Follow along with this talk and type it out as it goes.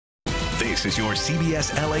This is your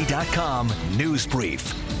CBSLA.com news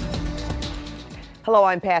brief. Hello,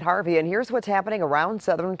 I'm Pat Harvey, and here's what's happening around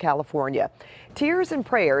Southern California. Tears and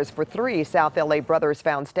prayers for 3 South LA brothers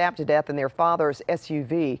found stabbed to death in their father's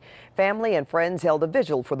SUV. Family and friends held a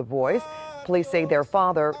vigil for the boys. Police say their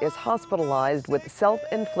father is hospitalized with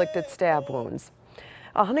self-inflicted stab wounds.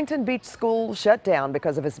 A Huntington Beach school shut down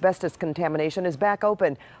because of asbestos contamination is back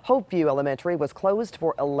open. Hopeview Elementary was closed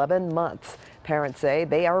for 11 months. Parents say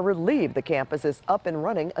they are relieved the campus is up and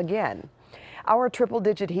running again. Our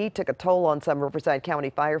triple-digit heat took a toll on some Riverside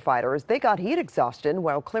County firefighters. They got heat exhaustion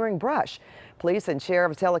while clearing brush. Police and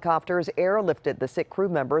sheriff's helicopters airlifted the sick crew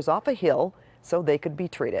members off a hill so they could be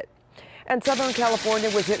treated. And Southern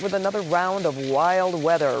California was hit with another round of wild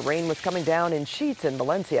weather. Rain was coming down in sheets in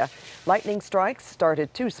Valencia. Lightning strikes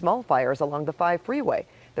started 2 small fires along the 5 freeway.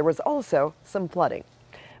 There was also some flooding.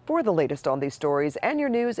 For the latest on these stories and your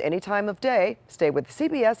news any time of day, stay with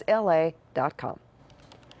CBSLA.com.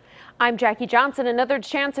 I'm Jackie Johnson. Another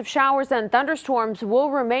chance of showers and thunderstorms will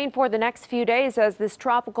remain for the next few days as this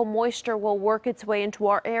tropical moisture will work its way into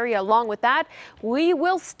our area. Along with that, we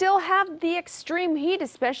will still have the extreme heat,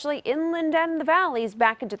 especially inland and the valleys,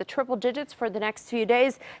 back into the triple digits for the next few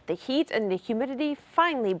days. The heat and the humidity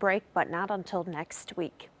finally break, but not until next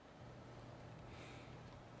week.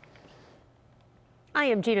 I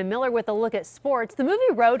am Gina Miller with a look at sports. The movie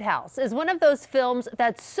Roadhouse is one of those films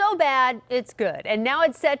that's so bad it's good, and now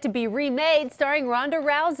it's set to be remade starring Ronda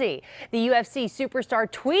Rousey. The UFC superstar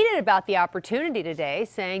tweeted about the opportunity today,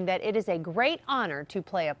 saying that it is a great honor to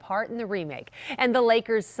play a part in the remake. And the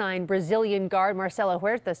Lakers signed Brazilian guard Marcelo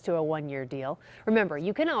Huertas to a 1-year deal. Remember,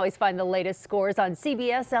 you can always find the latest scores on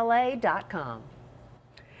CBSLA.com.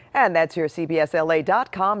 And that's your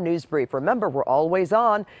CBSLA.com news brief. Remember, we're always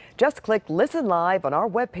on. Just click Listen Live on our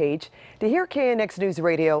webpage to hear KNX News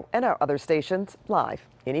Radio and our other stations live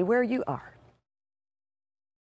anywhere you are.